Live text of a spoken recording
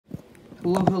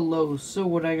Hello, hello. So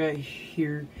what I got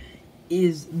here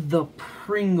is the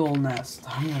Pringle nest,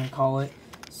 I'm gonna call it.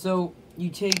 So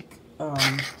you take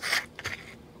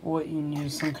what you need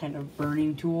is some kind of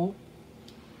burning tool.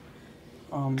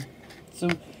 So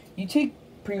you take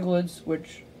Pringle lids,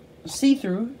 which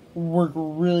see-through work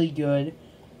really good.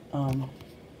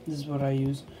 This is what I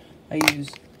use. I use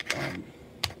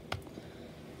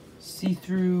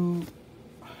see-through,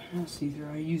 not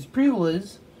see-through. I use Pringle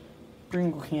lids.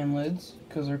 Pringle can lids,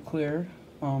 because they're clear.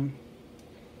 They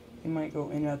might go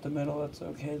in at the middle, that's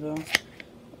okay though.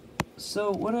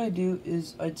 So what I do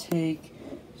is I take,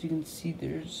 as you can see,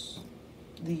 there's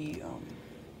the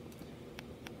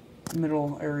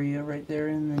middle area right there,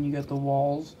 and then you got the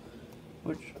walls,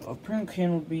 which a Pringle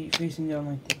can would be facing down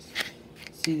like this.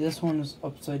 See, this one is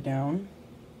upside down.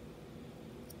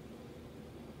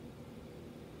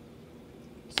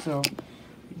 So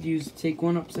take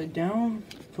one upside down,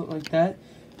 put like that.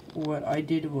 What I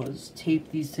did was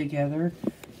tape these together.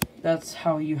 That's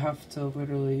how you have to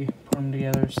literally put them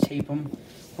together, is tape them,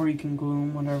 or you can glue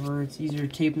them, whatever. It's easier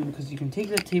to tape them because you can take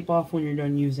that tape off when you're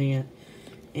done using it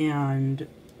and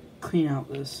clean out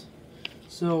this.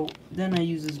 So then I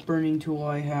use this burning tool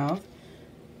I have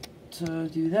to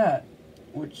do that,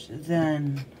 which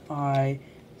then I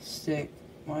stick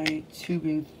my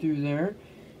tubing through there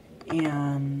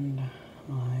and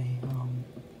I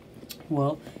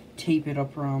tape it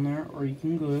up around there, or you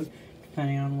can glue,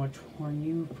 depending on which one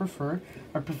you prefer.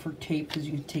 I prefer tape because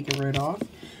you can take it right off.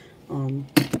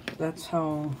 That's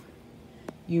how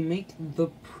you make the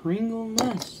Pringle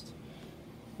nest.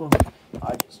 Well,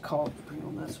 I just call it the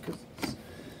Pringle nest because it's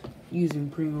using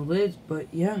Pringle lids, but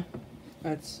yeah,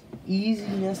 that's easy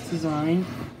nest design. You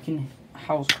can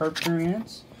house carpenter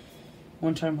ants.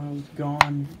 One time I was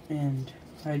gone and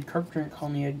I had carpenter ant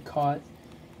colony I'd caught,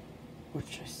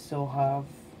 which I still have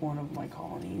one of my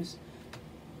colonies.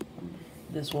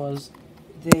 They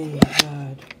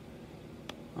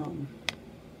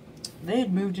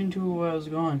had moved into it while I was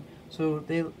gone, so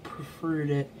they preferred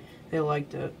it. They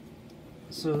liked it.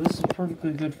 So this is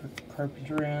perfectly good for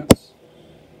carpenter ants.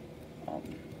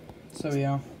 So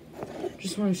yeah,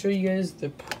 just want to show you guys the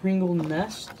Pringle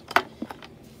nest,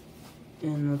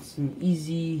 and that's an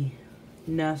easy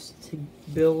nest to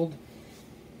build.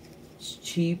 It's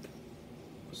cheap.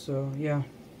 So yeah,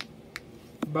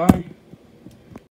 bye.